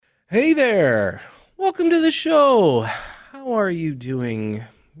Hey there! Welcome to the show. How are you doing?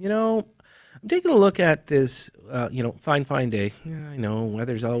 I'm taking a look at this, fine day. Yeah, I know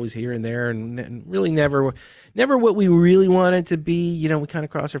weather's always here and there, and really never what we really want it to be. We kind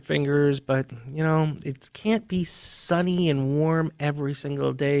of cross our fingers, but it can't be sunny and warm every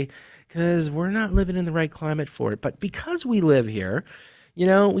single day because we're not living in the right climate for it. But because we live here,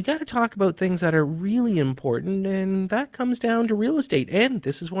 we got to talk about things that are really important, and that comes down to real estate. And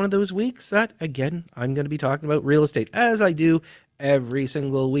this is one of those weeks that, again, I'm going to be talking about real estate, as I do every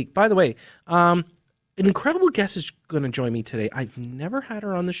single week. By the way, an incredible guest is going to join me today. I've never had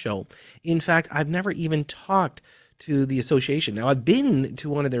her on the show. In fact, I've never even talked to the association. Now, I've been to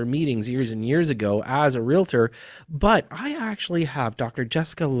one of their meetings years and years ago as a realtor, but I actually have Dr.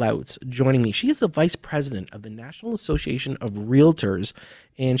 Jessica Lautz joining me. She is the vice president of the National Association of Realtors,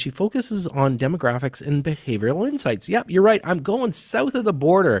 and she focuses on demographics and behavioral insights. Yep, you're right. I'm going south of the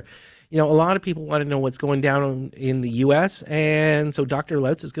border. A lot of people want to know what's going down in the U.S., and so Dr.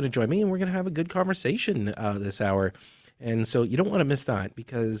 Lautz is going to join me, and we're going to have a good conversation this hour. And so you don't want to miss that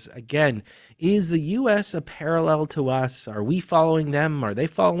because, again, is the U.S. a parallel to us? Are we following them? Are they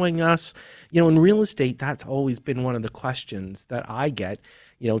following us? In real estate, that's always been one of the questions that I get.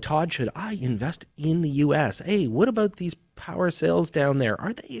 Todd, should I invest in the U.S.? Hey, what about these power sales down there?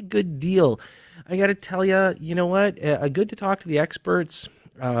 Are they a good deal? I got to tell you, you know what? Good to talk to the experts.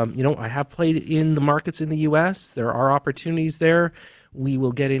 I have played in the markets in the U.S. There are opportunities there. We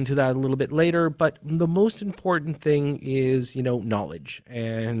will get into that a little bit later, but the most important thing is, knowledge.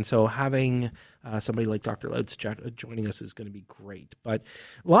 And so having somebody like Dr. Lautz joining us is going to be great. But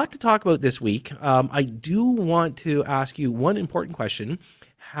a lot to talk about this week. I do want to ask you one important question.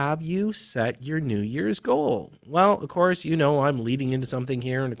 Have you set your New Year's goal? Well, of course, I'm leading into something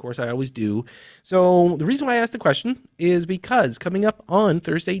here, and of course I always do. So the reason why I asked the question is because coming up on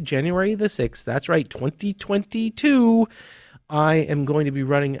Thursday, January the 6th, that's right, 2022, I am going to be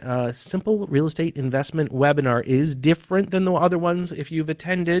running a simple real estate investment webinar. It is different than the other ones if you've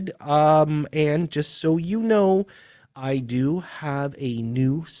attended. And just so you know, I do have a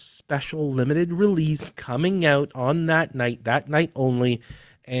new special limited release coming out on that night only.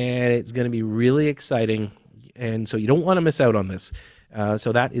 And it's going to be really exciting. And so you don't want to miss out on this.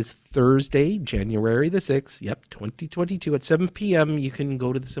 So that is Thursday, January the 6th, 2022 at 7 p.m. You can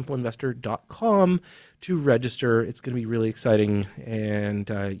go to thesimpleinvestor.com to register. It's going to be really exciting. And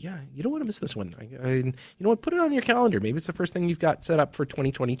you don't want to miss this one. You know what? Put it on your calendar. Maybe it's the first thing you've got set up for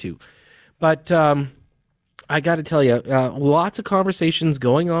 2022. But I got to tell you, lots of conversations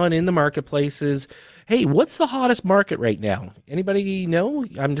going on in the marketplaces. Hey, what's the hottest market right now? Anybody know?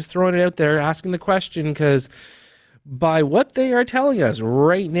 I'm just throwing it out there, asking the question because by what they are telling us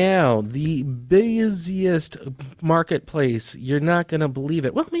right now, the busiest marketplace, you're not going to believe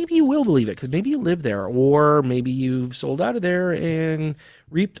it. Well, maybe you will believe it because maybe you live there or maybe you've sold out of there and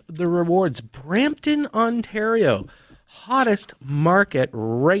reaped the rewards. Brampton, Ontario, hottest market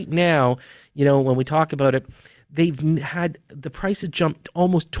right now. When we talk about it, they've had the prices jumped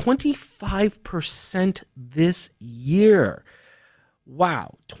almost 25% this year.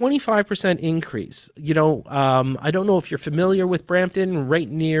 Wow, 25% increase. I don't know if you're familiar with Brampton, right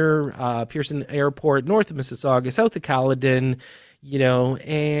near Pearson Airport, north of Mississauga, south of Caledon,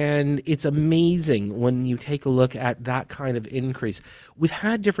 and it's amazing when you take a look at that kind of increase. We've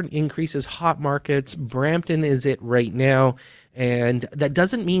had different increases, hot markets. Brampton is it right now, and that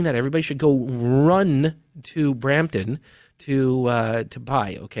doesn't mean that everybody should go run to Brampton to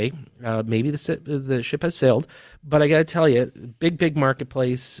buy. Okay, maybe the ship has sailed, but I got to tell you, big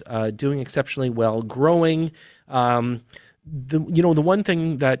marketplace, doing exceptionally well, growing. The one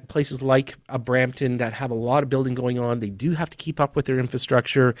thing that places like Brampton that have a lot of building going on, they do have to keep up with their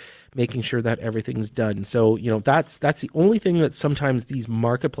infrastructure, making sure that everything's done. So that's the only thing that sometimes these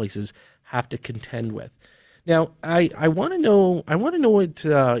marketplaces have to contend with. Now I want to know what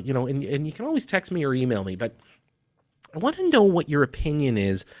and you can always text me or email me, but I want to know what your opinion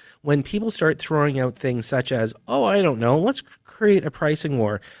is when people start throwing out things such as, oh, I don't know, let's create a pricing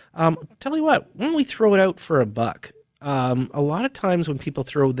war. Tell you what, why don't we throw it out for $1? A lot of times when people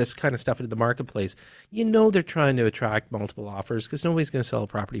throw this kind of stuff into the marketplace, they're trying to attract multiple offers because nobody's going to sell a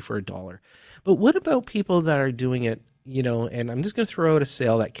property for $1. But what about people that are doing it, and I'm just going to throw out a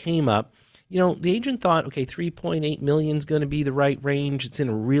sale that came up. The agent thought, okay, 3.8 million is going to be the right range. It's in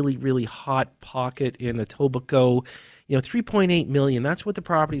a really, really hot pocket in Etobicoke. 3.8 million, that's what the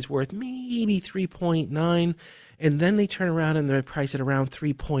property's worth, maybe 3.9. And then they turn around and they price it around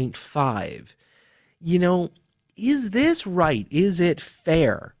 3.5. Is this right? Is it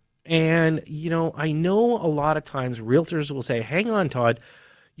fair? And, I know a lot of times realtors will say, hang on, Todd,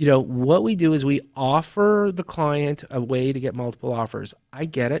 What we do is we offer the client a way to get multiple offers. I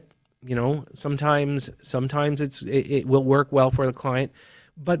get it. Sometimes it will work well for the client,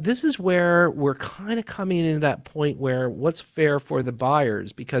 but this is where we're kind of coming into that point where what's fair for the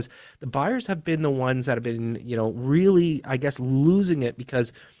buyers, because the buyers have been the ones that have been, really, I guess, losing it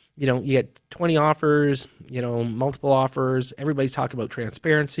because, you get 20 offers, multiple offers. Everybody's talking about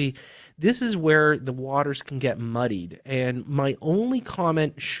transparency. This is where the waters can get muddied. And my only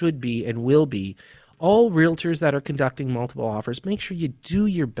comment should be and will be, all realtors that are conducting multiple offers, make sure you do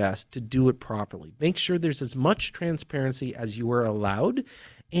your best to do it properly. Make sure there's as much transparency as you are allowed.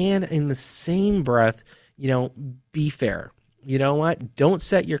 And in the same breath, be fair. You know what? Don't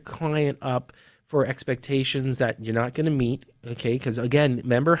set your client up for expectations that you're not going to meet, okay? Because again,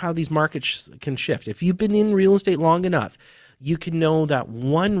 remember how these markets can shift. If you've been in real estate long enough, you can know that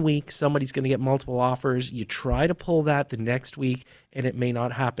one week somebody's going to get multiple offers. You try to pull that the next week, and it may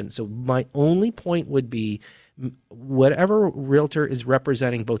not happen. So my only point would be, whatever realtor is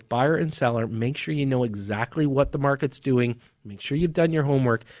representing both buyer and seller, make sure you know exactly what the market's doing. Make sure you've done your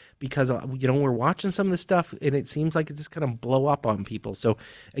homework, because we're watching some of this stuff and it seems like it's just kind of blow up on people. So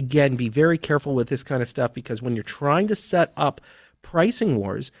again, be very careful with this kind of stuff, because when you're trying to set up pricing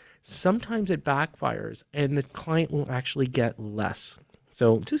wars, sometimes it backfires and the client will actually get less.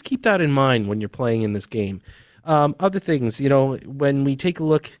 So just keep that in mind when you're playing in this game. Other things, when we take a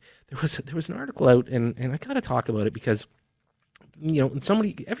look, there was an article out, and I got to talk about it because,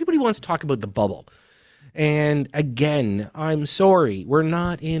 everybody wants to talk about the bubble. And again, I'm sorry, we're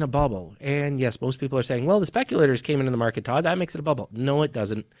not in a bubble. And yes, most people are saying, well, the speculators came into the market, Todd, that makes it a bubble. No, it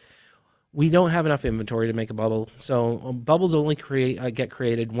doesn't. We don't have enough inventory to make a bubble. So bubbles only get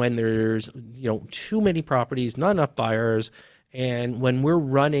created when there's too many properties, not enough buyers, and when we're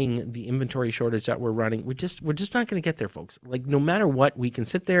running the inventory shortage that we're running, we're just not going to get there, folks. Like, no matter what, we can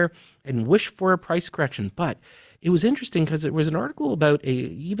sit there and wish for a price correction. But it was interesting because there was an article about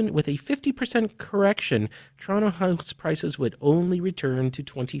even with a 50% correction, Toronto house prices would only return to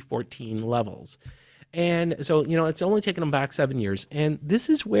 2014 levels. And so, it's only taken them back 7 years. And this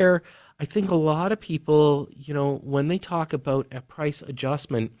is where I think a lot of people, when they talk about a price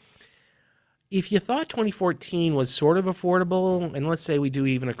adjustment, if you thought 2014 was sort of affordable, and let's say we do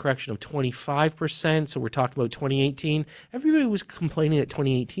even a correction of 25%, so we're talking about 2018, everybody was complaining that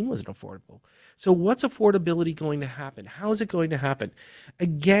 2018 wasn't affordable. So what's affordability going to happen? How is it going to happen?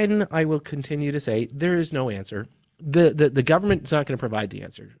 Again, I will continue to say there is no answer. The government's not going to provide the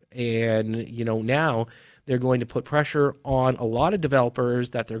answer. And, now they're going to put pressure on a lot of developers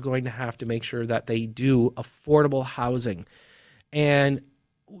that they're going to have to make sure that they do affordable housing. And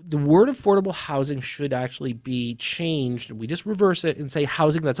the word affordable housing should actually be changed. We just reverse it and say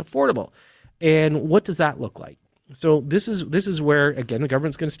housing that's affordable. And what does that look like? So this is where, again, the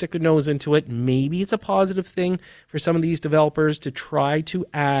government's going to stick their nose into it. Maybe it's a positive thing for some of these developers to try to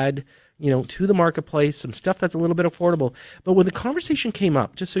add, to the marketplace, some stuff that's a little bit affordable. But when the conversation came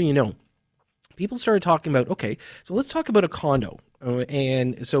up, just so you know, people started talking about, okay, so let's talk about a condo.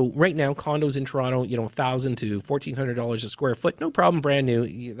 And so right now, condos in Toronto, $1,000 to $1,400 a square foot, no problem, brand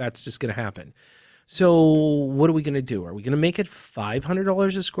new. That's just going to happen. So what are we going to do? Are we going to make it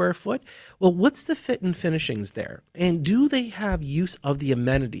 $500 a square foot? Well, what's the fit and finishings there? And do they have use of the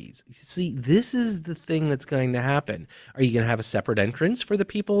amenities? See, this is the thing that's going to happen. Are you going to have a separate entrance for the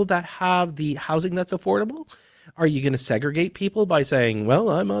people that have the housing that's affordable? Are you going to segregate people by saying, well,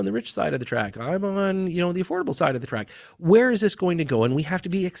 I'm on the rich side of the track, I'm on, the affordable side of the track? Where is this going to go? And we have to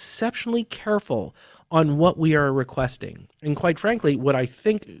be exceptionally careful on what we are requesting. And quite frankly, what I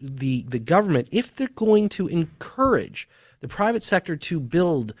think the government, if they're going to encourage the private sector to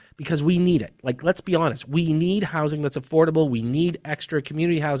build, because we need it. Like, let's be honest, we need housing that's affordable. We need extra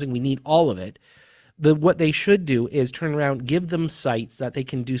community housing. We need all of it. What they should do is turn around, give them sites that they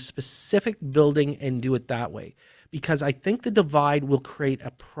can do specific building and do it that way. Because I think the divide will create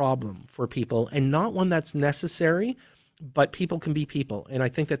a problem for people, and not one that's necessary, but people can be people. And I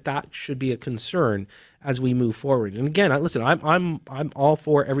think that should be a concern as we move forward. And again, listen, I'm all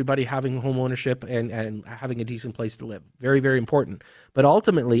for everybody having home ownership and having a decent place to live. Very, very important. But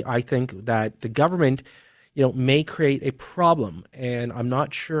ultimately, I think that the government may create a problem, and I'm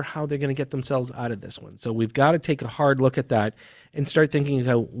not sure how they're going to get themselves out of this one. So we've got to take a hard look at that and start thinking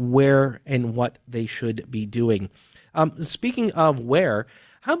about where and what they should be doing. Speaking of where,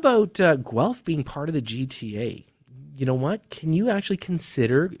 how about Guelph being part of the GTA? You know what? Can you actually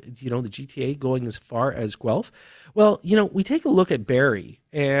consider, the GTA going as far as Guelph? Well, we take a look at Barrie,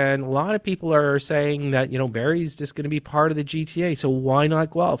 and a lot of people are saying that, Barrie's just going to be part of the GTA, so why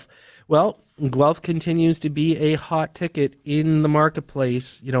not Guelph? Well, Guelph continues to be a hot ticket in the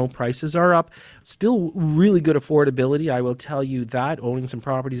marketplace. Prices are up. Still really good affordability. I will tell you that. Owning some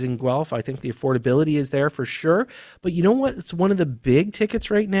properties in Guelph, I think the affordability is there for sure. But you know what? It's one of the big tickets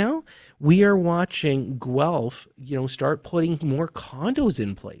right now. We are watching Guelph, start putting more condos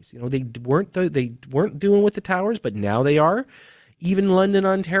in place. They weren't doing with the towers, but now they are. Even London,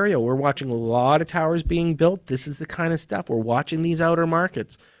 Ontario, we're watching a lot of towers being built. This is the kind of stuff we're watching, these outer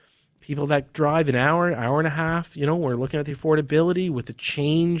markets. People that drive an hour, hour and a half, we're looking at the affordability with the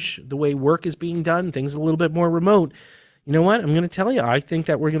change, the way work is being done, things a little bit more remote. You know what? I'm going to tell you, I think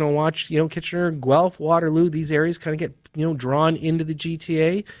that we're going to watch, Kitchener, Guelph, Waterloo, these areas kind of get, drawn into the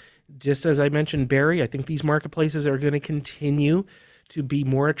GTA. Just as I mentioned, Barrie, I think these marketplaces are going to continue to be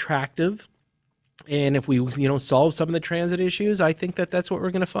more attractive. And if we, solve some of the transit issues, I think that that's what we're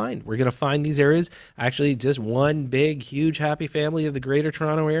going to find. We're going to find these areas actually just one big, huge, happy family of the Greater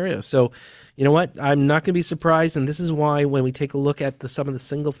Toronto area. So, you know what? I'm not going to be surprised. And this is why when we take a look at some of the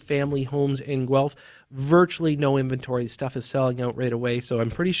single-family homes in Guelph, virtually no inventory. Stuff is selling out right away. So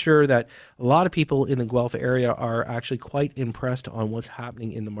I'm pretty sure that a lot of people in the Guelph area are actually quite impressed on what's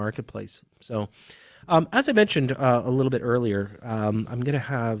happening in the marketplace. So as I mentioned a little bit earlier, I'm going to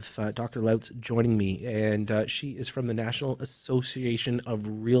have Dr. Lautz joining me, and she is from the National Association of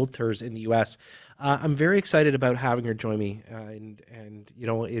Realtors in the U.S. I'm very excited about having her join me, and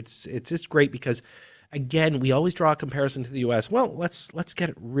it's just great because, again, we always draw a comparison to the U.S. Well, let's get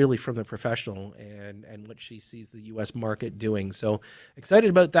it really from the professional and what she sees the U.S. market doing. So excited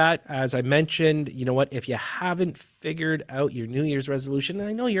about that. As I mentioned, you know what? If you haven't figured out your New Year's resolution,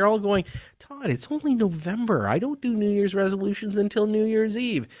 I know you're all going, Todd, it's only November. I don't do New Year's resolutions until New Year's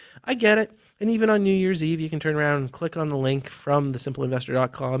Eve. I get it. And even on New Year's Eve, you can turn around and click on the link from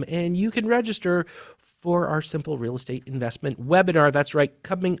thesimpleinvestor.com and you can register for our Simple Real Estate Investment webinar. That's right,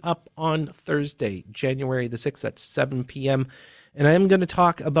 coming up on Thursday, January the 6th at 7 p.m. And I am going to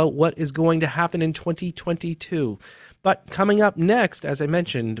talk about what is going to happen in 2022. But coming up next, as I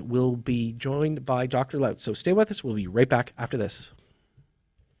mentioned, we'll be joined by Dr. Lautz. So stay with us. We'll be right back after this.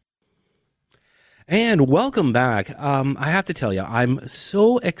 And welcome back. I have to tell you, I'm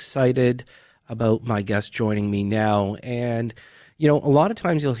so excited about my guest joining me now. And a lot of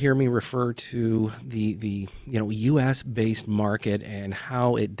times you'll hear me refer to the U.S.-based market and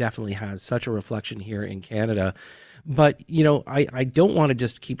how it definitely has such a reflection here in Canada. But, I don't want to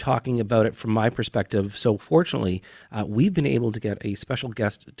just keep talking about it from my perspective. So fortunately, we've been able to get a special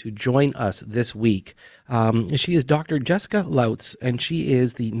guest to join us this week. She is Dr. Jessica Lautz, and she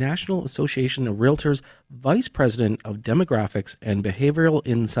is the National Association of Realtors Vice President of Demographics and Behavioral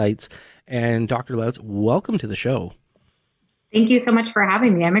Insights. And Dr. Lautz, welcome to the show. Thank you so much for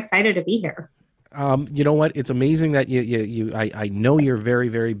having me. I'm excited to be here. You know what? It's amazing that I know you're very,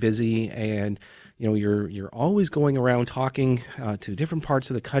 very busy, and you're always going around talking to different parts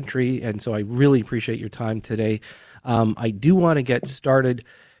of the country, and so I really appreciate your time today. I do want to get started.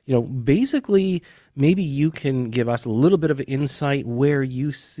 Basically, maybe you can give us a little bit of insight where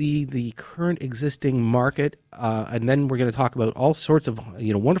you see the current existing market, and then we're going to talk about all sorts of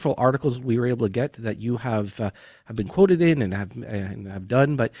wonderful articles we were able to get that you have been quoted in and have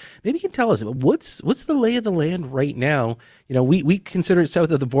done. But maybe you can tell us what's the lay of the land right now. We consider it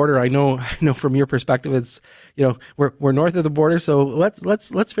south of the border. I know from your perspective, it's we're north of the border. So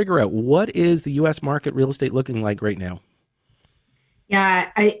let's figure out what is the U.S. market real estate looking like right now.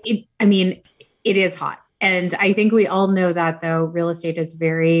 Yeah, it is hot. And I think we all know that, though. Real estate is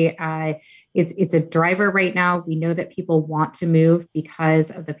very, it's a driver right now. We know that people want to move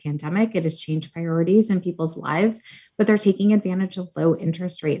because of the pandemic. It has changed priorities in people's lives, but they're taking advantage of low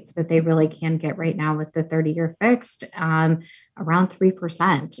interest rates that they really can get right now with the 30-year fixed around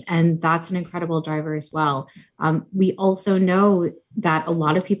 3%. And that's an incredible driver as well. We also know that a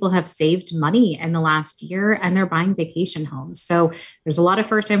lot of people have saved money in the last year and they're buying vacation homes. So there's a lot of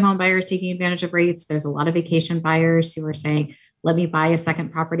first-time home buyers taking advantage of rates. There's a lot of vacation buyers who are saying, let me buy a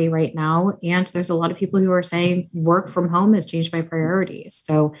second property right now. And there's a lot of people who are saying work from home has changed my priorities.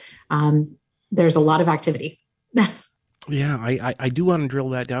 So there's a lot of activity. Yeah, I do want to drill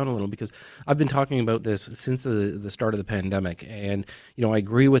that down a little because I've been talking about this since the start of the pandemic. And, I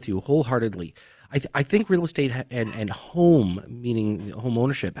agree with you wholeheartedly. I think real estate and home, meaning home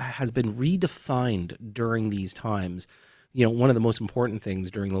ownership, has been redefined during these times. One of the most important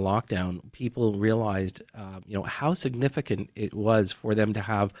things during the lockdown, people realized, how significant it was for them to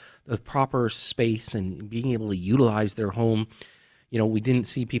have the proper space and being able to utilize their home. We didn't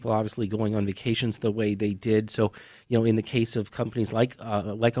see people obviously going on vacations the way they did. So, in the case of companies like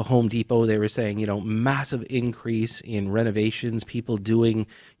a Home Depot, they were saying, massive increase in renovations, people doing,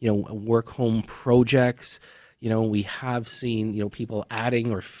 work home projects. We have seen, people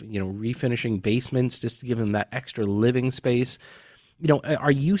adding or, refinishing basements just to give them that extra living space.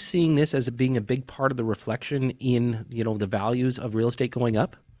 Are you seeing this as being a big part of the reflection in, the values of real estate going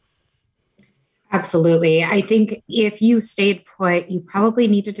up? Absolutely. I think if you stayed put, you probably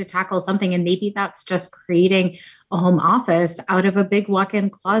needed to tackle something. And maybe that's just creating a home office out of a big walk in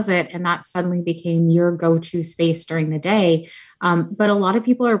closet. And that suddenly became your go to space during the day. But a lot of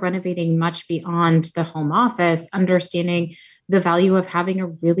people are renovating much beyond the home office, understanding the value of having a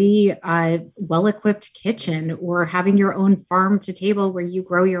really well equipped kitchen or having your own farm to table where you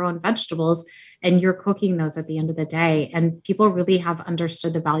grow your own vegetables and you're cooking those at the end of the day. And people really have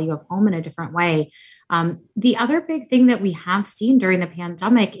understood the value of home in a different way. The other big thing that we have seen during the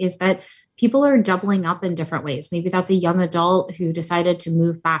pandemic is that people are doubling up in different ways. Maybe that's a young adult who decided to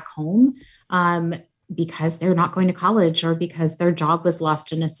move back home. Because they're not going to college or because their job was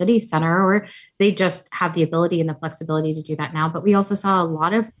lost in a city center, or they just have the ability and the flexibility to do that now. But we also saw a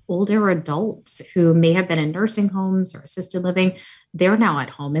lot of older adults who may have been in nursing homes or assisted living. They're now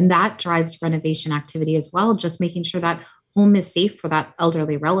at home, and that drives renovation activity as well, just making sure that home is safe for that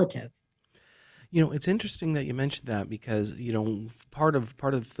elderly relative. It's interesting that you mentioned that because part of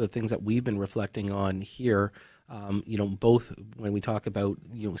the things that we've been reflecting on here, both when we talk about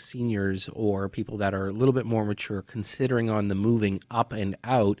seniors or people that are a little bit more mature, considering on the moving up and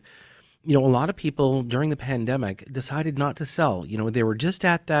out. A lot of people during the pandemic decided not to sell. They were just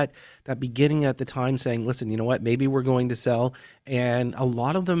at that beginning at the time saying, listen, you know what, maybe we're going to sell. And a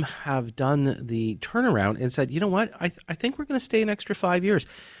lot of them have done the turnaround and said, you know what, I think we're going to stay an extra 5 years.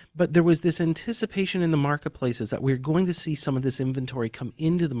 But there was this anticipation in the marketplaces that we're going to see some of this inventory come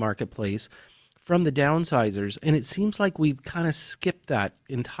into the marketplace from the downsizers. And it seems like we've kind of skipped that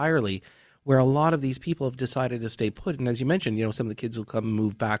entirely, where a lot of these people have decided to stay put. And as you mentioned, some of the kids will come and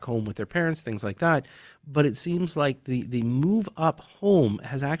move back home with their parents, things like that. But it seems like the move up home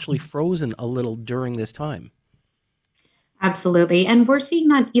has actually frozen a little during this time. Absolutely. And we're seeing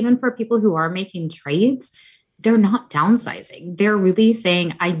that even for people who are making trades, they're not downsizing. They're really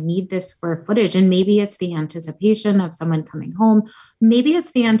saying, I need this square footage. And maybe it's the anticipation of someone coming home. Maybe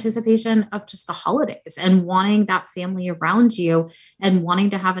it's the anticipation of just the holidays and wanting that family around you and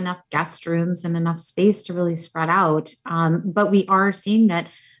wanting to have enough guest rooms and enough space to really spread out. But we are seeing that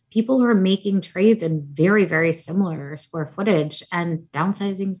people are making trades in very, very similar square footage, and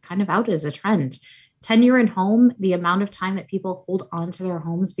downsizing is kind of out as a trend. Tenure in home, the amount of time that people hold on to their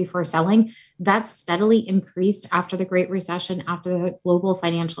homes before selling, that's steadily increased after the Great Recession, after the global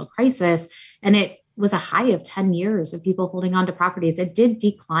financial crisis. And it was a high of 10 years of people holding on to properties. It did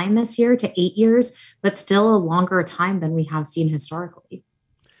decline this year to 8 years, but still a longer time than we have seen historically.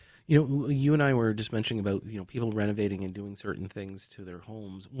 You and I were just mentioning about, people renovating and doing certain things to their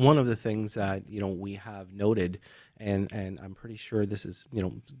homes. One of the things that, we have noted, and I'm pretty sure this is,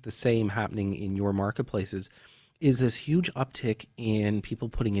 the same happening in your marketplaces, is this huge uptick in people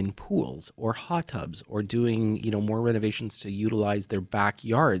putting in pools or hot tubs or doing, more renovations to utilize their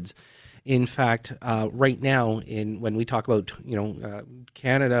backyards. In fact, right now, when we talk about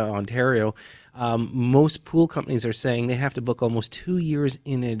Canada, Ontario, most pool companies are saying they have to book almost 2 years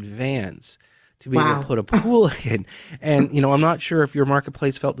in advance to be able to Wow. put a pool in. And I'm not sure if your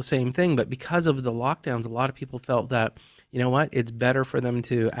marketplace felt the same thing, but because of the lockdowns, a lot of people felt that it's better for them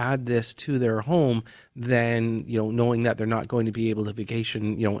to add this to their home than knowing that they're not going to be able to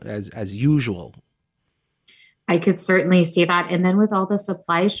vacation as usual. I could certainly see that. And then with all the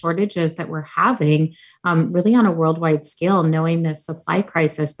supply shortages that we're having, really on a worldwide scale, knowing this supply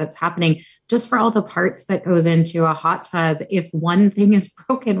crisis that's happening just for all the parts that goes into a hot tub, if one thing is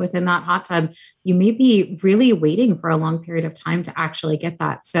broken within that hot tub, you may be really waiting for a long period of time to actually get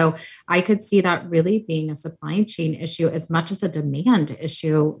that. So I could see that really being a supply chain issue as much as a demand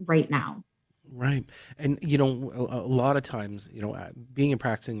issue right now. Right. And, a lot of times, being a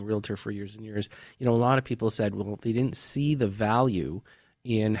practicing realtor for years and years, a lot of people said, well, they didn't see the value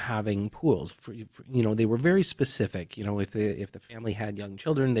in having pools. They were very specific. If the family had young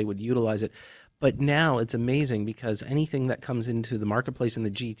children, they would utilize it. But now it's amazing because anything that comes into the marketplace in the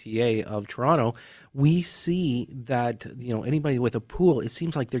GTA of Toronto, we see that, anybody with a pool, it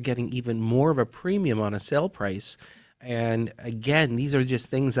seems like they're getting even more of a premium on a sale price. And again, these are just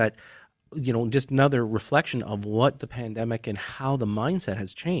things that just another reflection of what the pandemic and how the mindset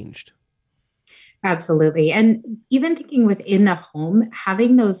has changed. Absolutely. And even thinking within the home,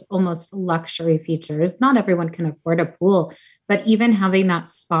 having those almost luxury features, not everyone can afford a pool, But even having that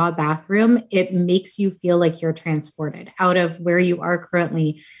spa bathroom, it makes you feel like you're transported out of where you are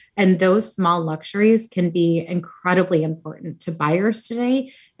currently. And those small luxuries can be incredibly important to buyers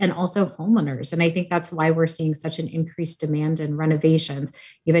today and also homeowners. And I think that's why we're seeing such an increased demand in renovations.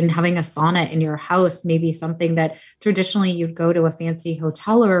 Even having a sauna in your house may be something that traditionally you'd go to a fancy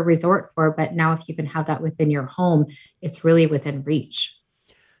hotel or a resort for, but now if you can have that within your home, it's really within reach.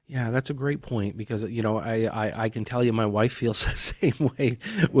 Yeah, that's a great point because I can tell you my wife feels the same way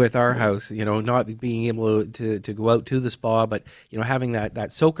with our house. Not being able to go out to the spa, but having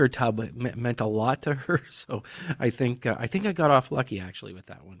that soaker tub meant a lot to her. So I think I got off lucky actually with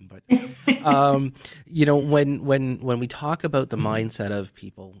that one. But when we talk about the mindset of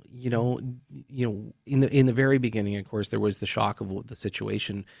people, in the very beginning, of course, there was the shock of the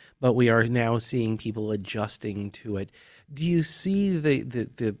situation, but we are now seeing people adjusting to it. Do you see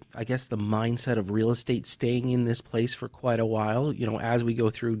the I guess the mindset of real estate staying in this place for quite a while? As we go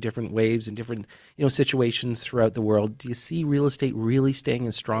through different waves and different situations throughout the world, do you see real estate really staying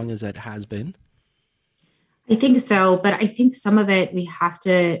as strong as it has been? I think so, but I think some of it we have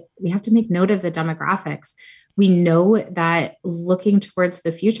to make note of the demographics. We know that looking towards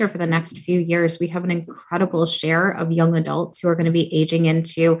the future for the next few years, we have an incredible share of young adults who are going to be aging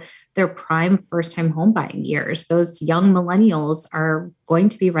into their prime first time home buying years. Those young millennials are going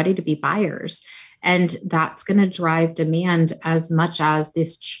to be ready to be buyers. And that's going to drive demand as much as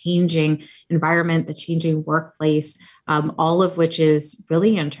this changing environment, the changing workplace, all of which is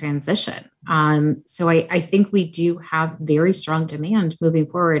really in transition. So I think we do have very strong demand moving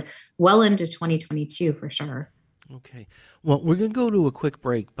forward, well into 2022 for sure. Okay. Well, we're going to go to a quick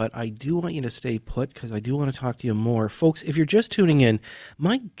break, but I do want you to stay put because I do want to talk to you more. Folks, if you're just tuning in,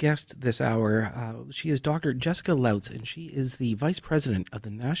 my guest this hour, she is Dr. Jessica Lautz, and she is the Vice President of the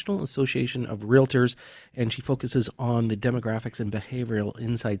National Association of Realtors, and she focuses on the demographics and behavioral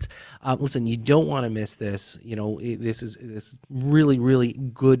insights. Listen, you don't want to miss this. This is really, really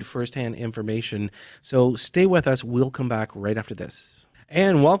good firsthand information. So stay with us. We'll come back right after this.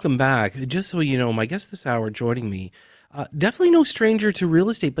 And welcome back. Just so you know, my guest this hour joining me, definitely no stranger to real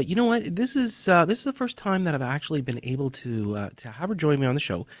estate. But you know what? This is the first time that I've actually been able to have her join me on the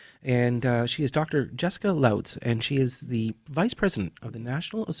show. And she is Dr. Jessica Lautz, and she is the Vice President of the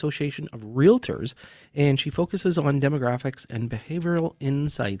National Association of Realtors, and she focuses on demographics and behavioral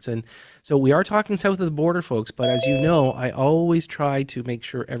insights. And so we are talking south of the border, folks. But as you know, I always try to make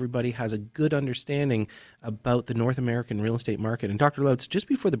sure everybody has a good understanding about the North American real estate market. And Dr. Lautz, just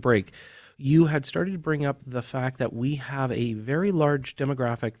before the break, you had started to bring up the fact that we have a very large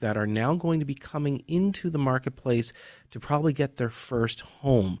demographic that are now going to be coming into the marketplace to probably get their first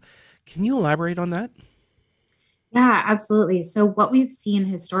home. Can you elaborate on that? Yeah, absolutely. So what we've seen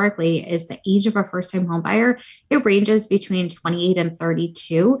historically is the age of a first-time home buyer, it ranges between 28 and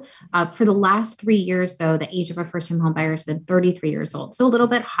 32. For the last 3 years, though, the age of a first-time home buyer has been 33 years old. So a little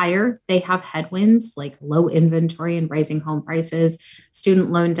bit higher. They have headwinds like low inventory and rising home prices. Student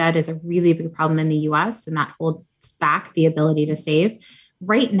loan debt is a really big problem in the US, and that holds back the ability to save.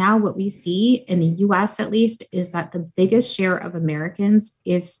 Right now, what we see in the US at least is that the biggest share of Americans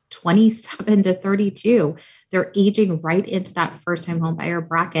is 27 to 32. They're aging right into that first time home buyer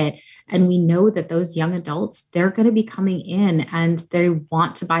bracket. And we know that those young adults, they're going to be coming in and they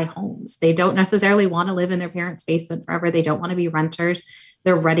want to buy homes. They don't necessarily want to live in their parents' basement forever. They don't want to be renters.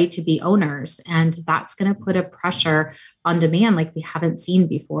 They're ready to be owners. And that's going to put a pressure on demand like we haven't seen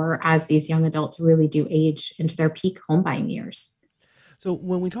before as these young adults really do age into their peak home buying years. So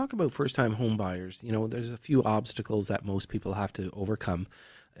when we talk about first-time home buyers, there's a few obstacles that most people have to overcome.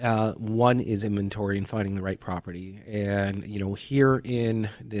 One is inventory and finding the right property. And, here in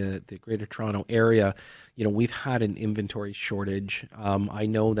the Greater Toronto area, we've had an inventory shortage. I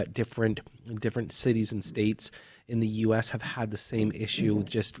know that different cities and states in the U.S. have had the same issue with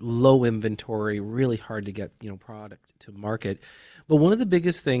just low inventory, really hard to get, product to market. But one of the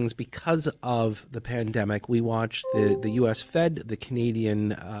biggest things, because of the pandemic, we watched the U.S. Fed, the Canadian,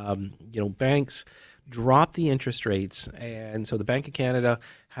 banks drop the interest rates. And so the Bank of Canada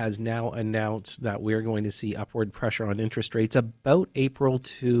has now announced that we're going to see upward pressure on interest rates about April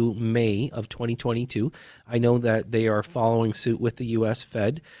to May of 2022. I know that they are following suit with the U.S.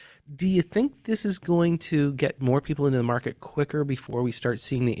 Fed. Do you think this is going to get more people into the market quicker before we start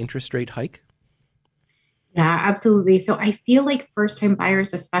seeing the interest rate hike? Yeah, absolutely. So I feel like first time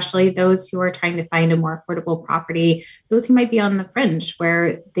buyers, especially those who are trying to find a more affordable property, those who might be on the fringe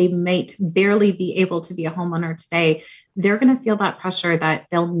where they might barely be able to be a homeowner today, they're going to feel that pressure that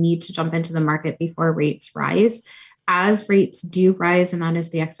they'll need to jump into the market before rates rise. As rates do rise, and that is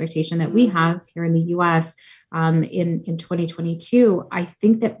the expectation that we have here in the US, in 2022, I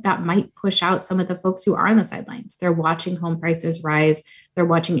think that that might push out some of the folks who are on the sidelines. They're watching home prices rise, they're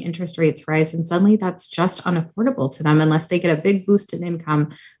watching interest rates rise, and suddenly that's just unaffordable to them unless they get a big boost in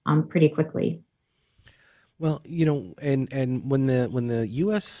income pretty quickly. Well, and when the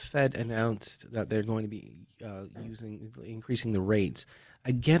U.S. Fed announced that they're going to be increasing the rates,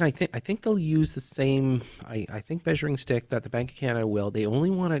 again, I think they'll use the same I think measuring stick that the Bank of Canada will. They only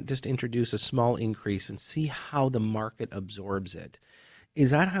want to just introduce a small increase and see how the market absorbs it.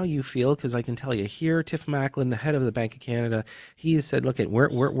 Is that how you feel? Because I can tell you here, Tiff Macklin, the head of the Bank of Canada, he has said, "Look,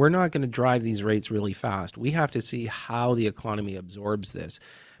 we're not going to drive these rates really fast. We have to see how the economy absorbs this."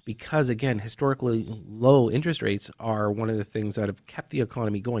 Because again, historically low interest rates are one of the things that have kept the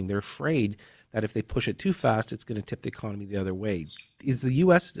economy going. They're afraid that if they push it too fast, it's going to tip the economy the other way. Is the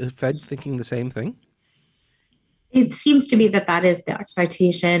U.S. Fed thinking the same thing? It seems to be that that is the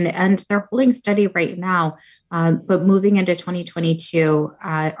expectation, and they're holding steady right now. But moving into 2022,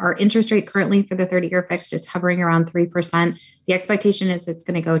 our interest rate currently for the 30-year fixed, it's hovering around 3%. The expectation is it's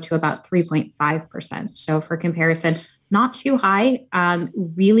going to go to about 3.5%. So for comparison, not too high,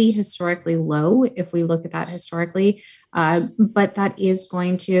 really historically low if we look at that historically. But that is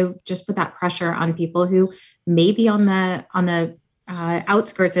going to just put that pressure on people who may be on the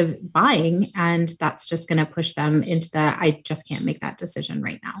outskirts of buying, and that's just going to push them into the I just can't make that decision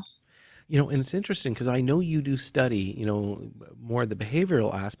right now. And it's interesting because I know you do study, more the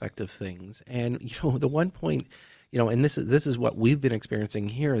behavioral aspect of things. And, the one point, and this is what we've been experiencing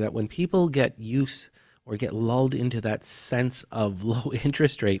here, that when people get used or get lulled into that sense of low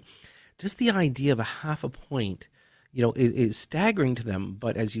interest rate, just the idea of a half a point, is staggering to them.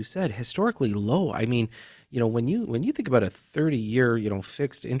 But as you said, historically low. I mean, when you think about a 30-year,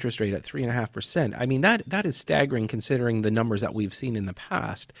 fixed interest rate at 3.5%, I mean that is staggering considering the numbers that we've seen in the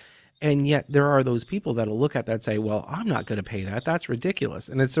past. And yet there are those people that'll look at that and say, well, I'm not going to pay that. That's ridiculous.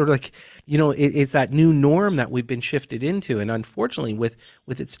 And it's sort of like, it's that new norm that we've been shifted into. And unfortunately, with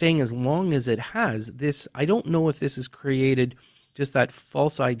it staying as long as it has, I don't know if this has created just that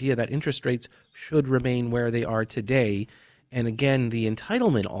false idea that interest rates should remain where they are today. And again, the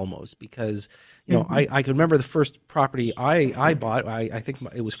entitlement almost, because, I can remember the first property I bought, I think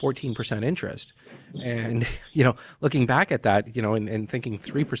it was 14% interest. And, looking back at that, and thinking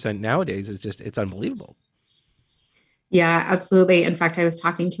 3% nowadays is it's unbelievable. Yeah, absolutely. In fact, I was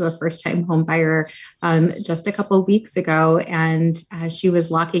talking to a first time home buyer just a couple of weeks ago, and she was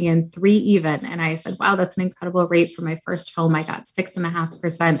locking in three even. And I said, wow, that's an incredible rate for my first home. I got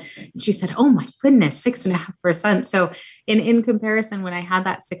 6.5%. And she said, oh my goodness, 6.5%. So in comparison, when I had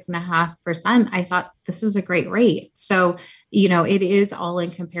that 6.5%, I thought this is a great rate. So, it is all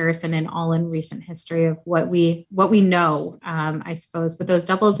in comparison and all in recent history of what we know, I suppose. But those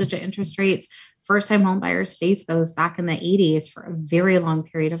double digit interest rates, first time home buyers faced those back in the 80s for a very long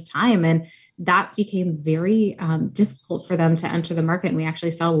period of time. And that became very difficult for them to enter the market. And we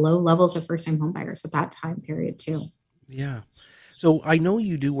actually saw low levels of first time home buyers at that time period, too. Yeah. So I know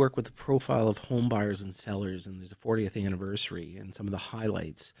you do work with the profile of home buyers and sellers, and there's a 40th anniversary and some of the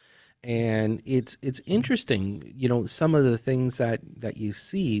highlights. And it's interesting, some of the things that you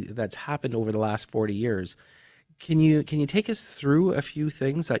see that's happened over the last 40 years. Can you take us through a few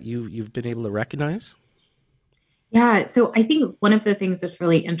things that you've been able to recognize? Yeah. So I think one of the things that's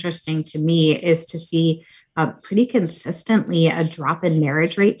really interesting to me is to see pretty consistently a drop in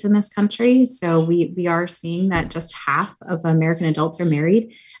marriage rates in this country. So we are seeing that just half of American adults are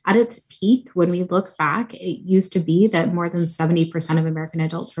married. At its peak, when we look back, it used to be that more than 70% of American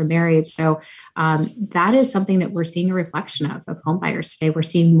adults were married. So that is something that we're seeing a reflection of home buyers today. We're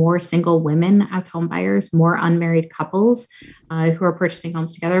seeing more single women as home buyers, more unmarried couples who are purchasing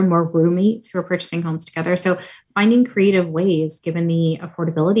homes together, more roommates who are purchasing homes together. So finding creative ways, given the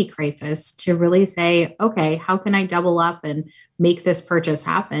affordability crisis, to really say, okay, how can I double up and make this purchase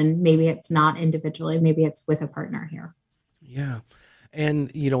happen? Maybe it's not individually, maybe it's with a partner here. Yeah.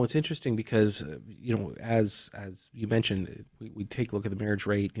 And it's interesting because as you mentioned, we take a look at the marriage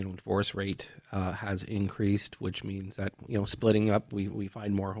rate. Divorce rate has increased, which means that splitting up, we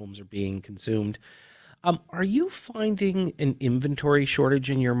find more homes are being consumed. Are you finding an inventory shortage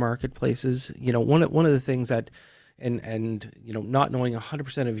in your marketplaces? One of the things that, and not knowing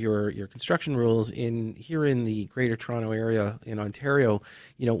 100% of your construction rules here in the Greater Toronto area in Ontario,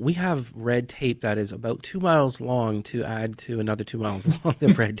 we have red tape that is about 2 miles long to add to another 2 miles long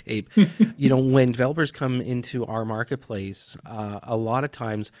of red tape. When developers come into our marketplace, a lot of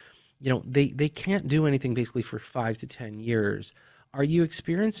times, they can't do anything basically for 5 to 10 years. Are you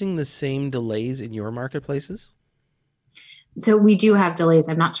experiencing the same delays in your marketplaces? So we do have delays.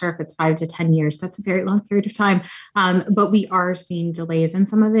 I'm not sure if it's 5 to 10 years. That's a very long period of time. But we are seeing delays, and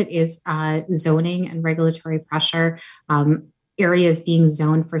some of it is zoning and regulatory pressure. Areas being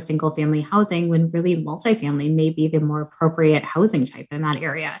zoned for single family housing when really multifamily may be the more appropriate housing type in that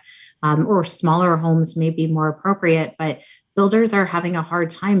area, or smaller homes may be more appropriate. But builders are having a hard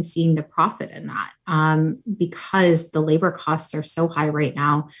time seeing the profit in that, because the labor costs are so high right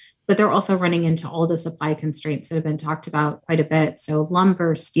now, but they're also running into all the supply constraints that have been talked about quite a bit. So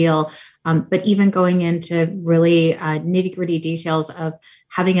lumber, steel, but even going into really nitty gritty details of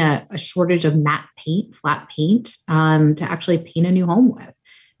having a shortage of matte paint, flat paint, to actually paint a new home with.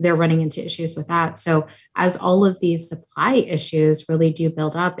 They're running into issues with that. So as all of these supply issues really do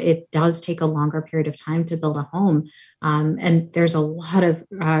build up, it does take a longer period of time to build a home. And there's a lot of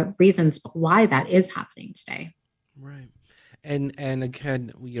reasons why that is happening today. Right. And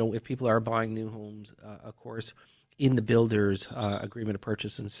again, if people are buying new homes, of course, in the builder's agreement of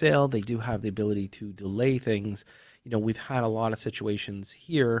purchase and sale, they do have the ability to delay things. We've had a lot of situations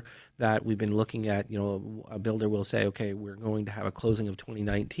here that we've been looking at. A builder will say, okay, we're going to have a closing of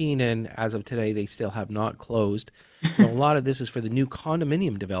 2019, and as of today, they still have not closed. A lot of this is for the new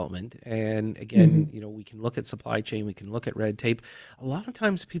condominium development. And again, Mhm. we can look at supply chain, we can look at red tape. A lot of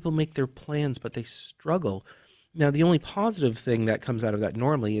times people make their plans, but they struggle. Now, the only positive thing that comes out of that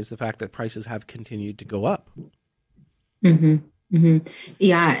normally is the fact that prices have continued to go up. hmm hmm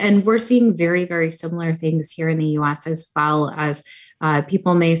Yeah, and we're seeing very, very similar things here in the US, as well as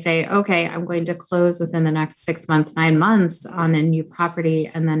people may say, okay, I'm going to close within the next 6 months, 9 months on a new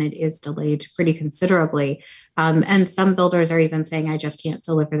property, and then it is delayed pretty considerably. And some builders are even saying, I just can't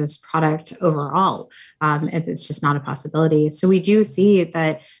deliver this product overall. It's just not a possibility. So we do see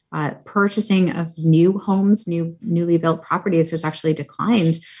that purchasing of new homes, newly built properties has actually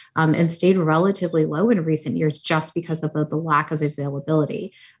declined, and stayed relatively low in recent years just because of the lack of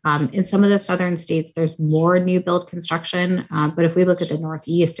availability. In some of the southern states, there's more new build construction, but if we look at the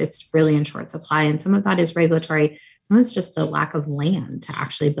Northeast, it's really in short supply, and some of that is regulatory. Some of it's just the lack of land to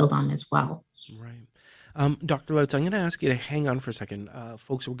actually build on as well. Right. Dr. Lutz, I'm going to ask you to hang on for a second.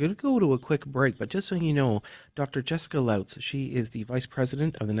 Folks, we're going to go to a quick break, but just so you know, Dr. Jessica Lutz, she is the Vice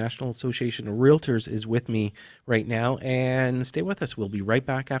President of the National Association of Realtors, is with me right now. And stay with us. We'll be right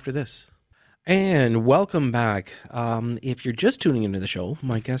back after this. And welcome back. If you're just tuning into the show,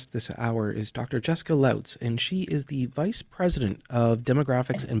 my guest this hour is Dr. Jessica Lutz, and she is the Vice President of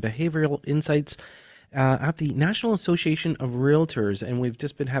Demographics and Behavioral Insights at the National Association of Realtors, and we've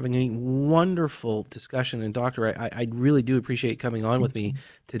just been having a wonderful discussion. And Doctor, I really do appreciate coming on with me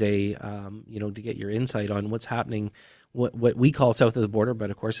today, to get your insight on what's happening, what we call south of the border, but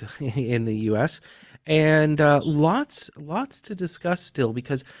of course in the U.S. And lots to discuss still,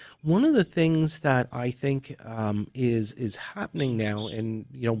 because one of the things that I think is happening now, and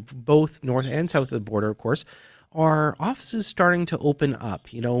both north and south of the border, of course, are offices starting to open up.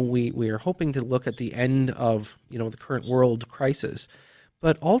 We are hoping to look at the end of, the current world crisis.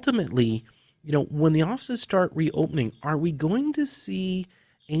 But ultimately, when the offices start reopening, are we going to see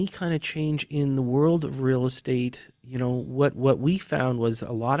any kind of change in the world of real estate? What we found was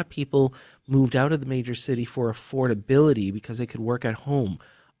a lot of people moved out of the major city for affordability because they could work at home.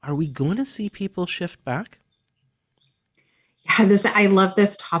 Are we going to see people shift back? Yeah, I love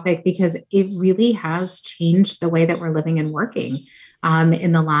this topic because it really has changed the way that we're living and working,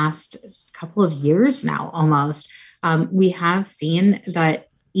 in the last couple of years now, almost. We have seen that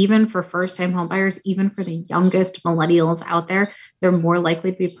even for first-time homebuyers, even for the youngest millennials out there, they're more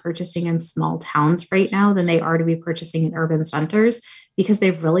likely to be purchasing in small towns right now than they are to be purchasing in urban centers, because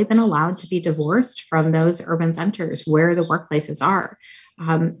they've really been allowed to be divorced from those urban centers where the workplaces are.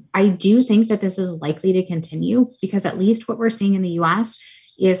 I do think that this is likely to continue, because at least what we're seeing in the US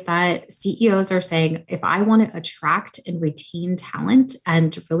is that CEOs are saying, if I want to attract and retain talent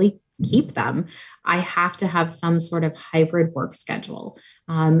and really keep them, I have to have some sort of hybrid work schedule.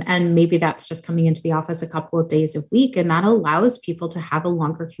 And maybe that's just coming into the office a couple of days a week. And that allows people to have a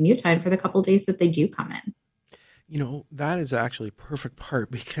longer commute time for the couple of days that they do come in. That is actually a perfect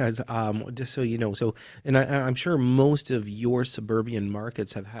part because, just so you know, and I'm sure most of your suburban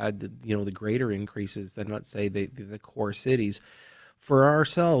markets have had the greater increases than, let's say, the core cities. For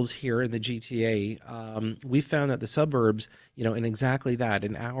ourselves here in the GTA, we found that the suburbs, in exactly that,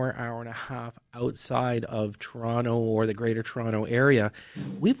 an hour and a half outside of Toronto or the greater Toronto area,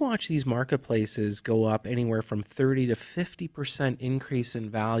 we've watched these marketplaces go up anywhere from 30 to 50% increase in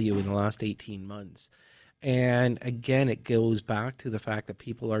value in the last 18 months. And again, it goes back to the fact that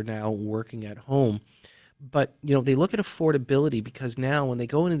people are now working at home. But they look at affordability because now when they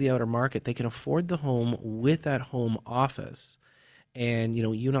go into the outer market, they can afford the home with that home office. And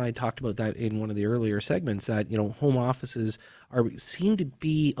you and I talked about that in one of the earlier segments that home offices are seem to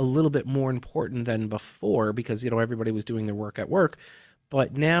be a little bit more important than before because everybody was doing their work at work.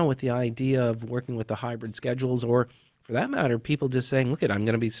 But now with the idea of working with the hybrid schedules, or for that matter, people just saying, "Look, I'm going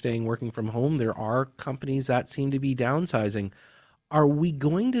to be staying working from home." There are companies that seem to be downsizing. Are we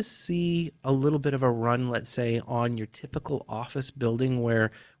going to see a little bit of a run, let's say, on your typical office building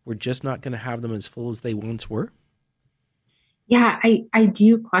where we're just not going to have them as full as they once were? Yeah, I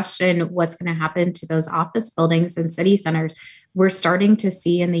do question what's going to happen to those office buildings and city centers. We're starting to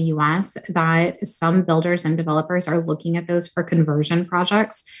see in the US that some builders and developers are looking at those for conversion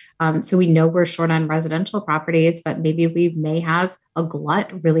projects. So we know we're short on residential properties, but maybe we may have a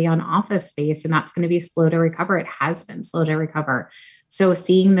glut really on office space, and that's going to be slow to recover. It has been slow to recover. So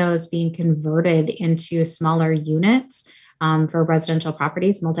seeing those being converted into smaller units for residential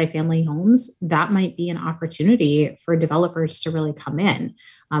properties, multifamily homes, that might be an opportunity for developers to really come in.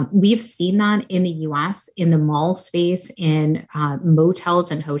 We've seen that in the US, in the mall space, in motels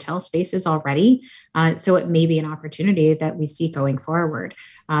and hotel spaces already. So it may be an opportunity that we see going forward.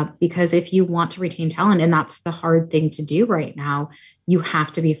 Because if you want to retain talent, and that's the hard thing to do right now, you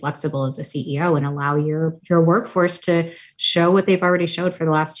have to be flexible as a CEO and allow your workforce to show what they've already showed for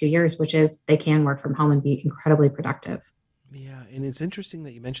the last 2 years, which is they can work from home and be incredibly productive. Yeah, and it's interesting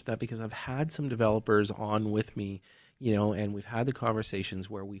that you mentioned that because I've had some developers on with me, and we've had the conversations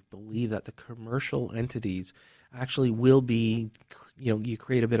where we believe that the commercial entities actually will be, you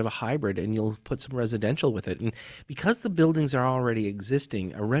create a bit of a hybrid and you'll put some residential with it. And because the buildings are already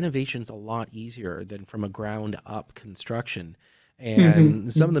existing, a renovation's a lot easier than from a ground up construction.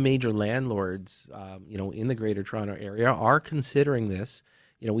 And some of Mhm. the major landlords, in the Greater Toronto area are considering this.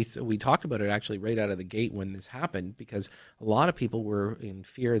 We talked about it actually right out of the gate when this happened because a lot of people were in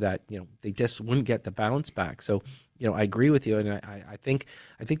fear that they just wouldn't get the bounce back. So I agree with you, and I think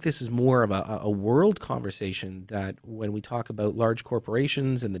this is more of a world conversation that when we talk about large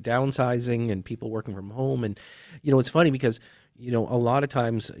corporations and the downsizing and people working from home, and it's funny because a lot of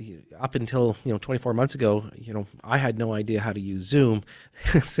times up until 24 months ago, I had no idea how to use Zoom.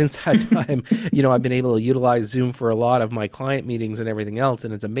 Since that time, I've been able to utilize Zoom for a lot of my client meetings and everything else,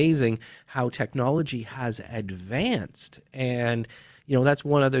 and it's amazing how technology has advanced. And that's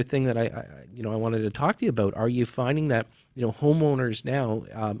one other thing that I wanted to talk to you about. Are you finding that homeowners now,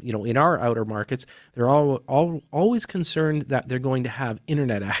 in our outer markets, they're always concerned that they're going to have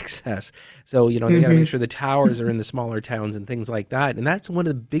internet access. So they got to make Mhm. sure the towers are in the smaller towns and things like that. And that's one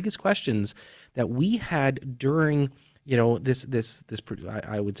of the biggest questions that we had during I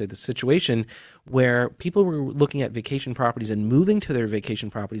would say the situation where people were looking at vacation properties and moving to their vacation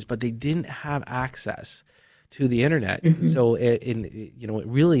properties, but they didn't have access to the internet. Mhm. So it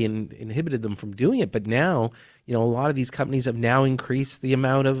really inhibited them from doing it. But now, a lot of these companies have now increased the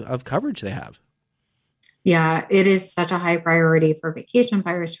amount of coverage they have. Yeah, it is such a high priority for vacation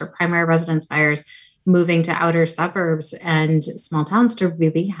buyers, for primary residence buyers moving to outer suburbs and small towns to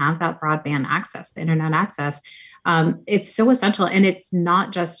really have that broadband access, the internet access. It's so essential. And it's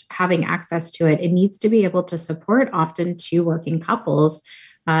not just having access to it, it needs to be able to support often two working couples.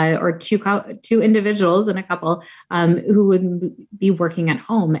 Or two individuals and a couple who would be working at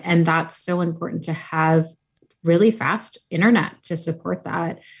home. And that's so important to have really fast internet to support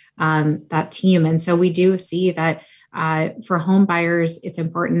that team. And so we do see that for home buyers, it's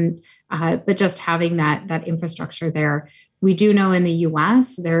important, but just having that infrastructure there. We do know in the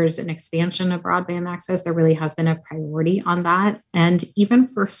US, there's an expansion of broadband access. There really has been a priority on that. And even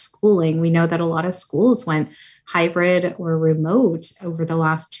for schooling, we know that a lot of schools went hybrid or remote over the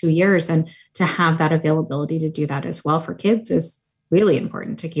last 2 years. And to have that availability to do that as well for kids is really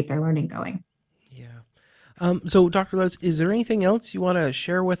important to keep their learning going. Yeah. So, Dr. Les, is there anything else you want to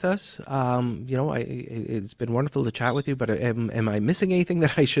share with us? It's been wonderful to chat with you, but am I missing anything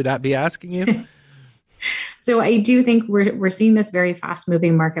that I should be asking you? So I do think we're seeing this very fast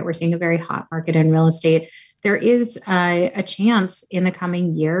moving market. We're seeing a very hot market in real estate. There is a chance in the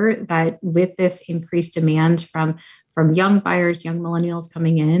coming year that with this increased demand from young buyers, young millennials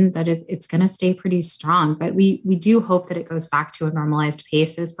coming in, that it's going to stay pretty strong. But we do hope that it goes back to a normalized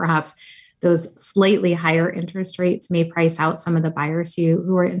pace as perhaps those slightly higher interest rates may price out some of the buyers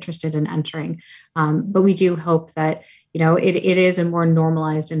who are interested in entering. But we do hope that it is a more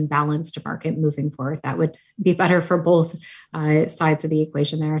normalized and balanced market moving forward. That would be better for both sides of the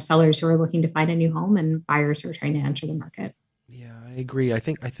equation. There are sellers who are looking to find a new home and buyers who are trying to enter the market. Yeah, I agree. I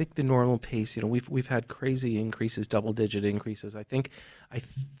think the normal pace, we've had crazy increases, double digit increases. I think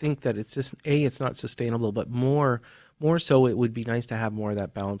that it's just it's not sustainable, but more so it would be nice to have more of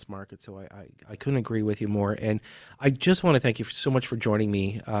that balanced market. So I couldn't agree with you more. And I just want to thank you so much for joining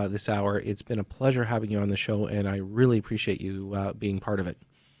me this hour. It's been a pleasure having you on the show, and I really appreciate you being part of it.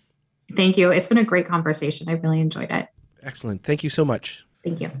 Thank you. It's been a great conversation. I really enjoyed it. Excellent. Thank you so much.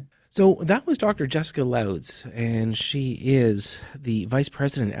 Thank you. So that was Dr. Jessica Louds, and she is the vice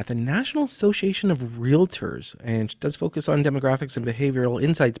president at the National Association of Realtors, and she does focus on demographics and behavioral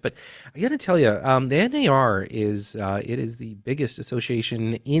insights. But I got to tell you, the NAR is the biggest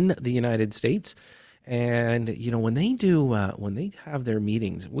association in the United States. And when they have their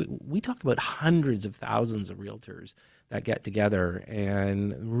meetings, we talk about hundreds of thousands of realtors that get together,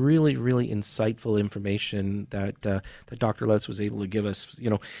 and really, really insightful information that Dr. Lutz was able to give us.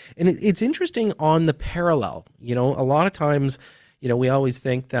 And it's interesting on the parallel. A lot of times, we always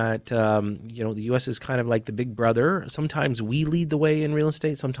think that the U.S. is kind of like the big brother. Sometimes we lead the way in real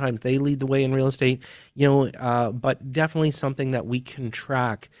estate. Sometimes they lead the way in real estate. But definitely something that we can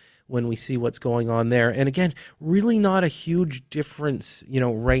track when we see what's going on there. And again, really not a huge difference,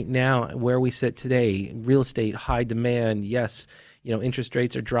 right now where we sit today. Real estate, high demand, yes, interest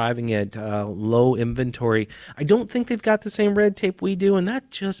rates are driving it, low inventory. I don't think they've got the same red tape we do, and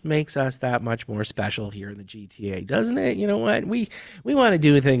that just makes us that much more special here in the GTA, doesn't it? You know what? We want to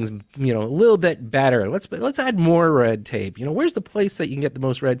do things, a little bit better. Let's add more red tape. Where's the place that you can get the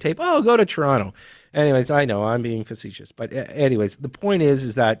most red tape? Oh, go to Toronto. Anyways, I know I'm being facetious, but anyways, the point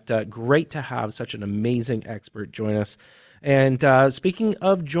is that great to have such an amazing expert join us. And speaking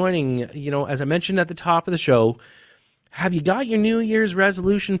of joining, as I mentioned at the top of the show, have you got your New Year's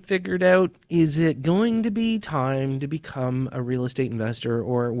resolution figured out? Is it going to be time to become a real estate investor,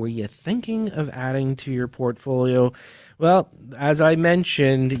 or were you thinking of adding to your portfolio? Well, as I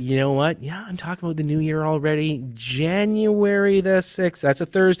mentioned, you know what? Yeah, I'm talking about the new year already. January the 6th, that's a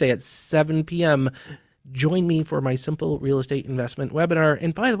Thursday at 7 p.m. Join me for my Simple Real Estate Investment webinar.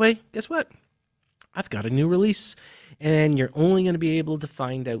 And by the way, guess what? I've got a new release, and you're only going to be able to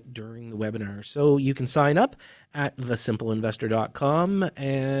find out during the webinar. So you can sign up at thesimpleinvestor.com,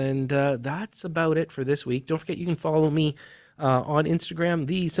 and that's about it for this week. Don't forget, you can follow me on Instagram,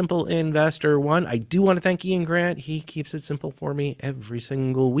 The Simple Investor One. I do want to thank Ian Grant. He keeps it simple for me every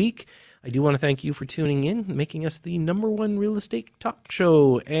single week. I do want to thank you for tuning in, making us the #1 real estate talk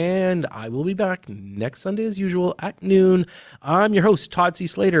show. And I will be back next Sunday as usual at noon. I'm your host, Todd C.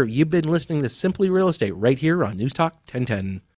 Slater. You've been listening to Simply Real Estate right here on News Talk 1010.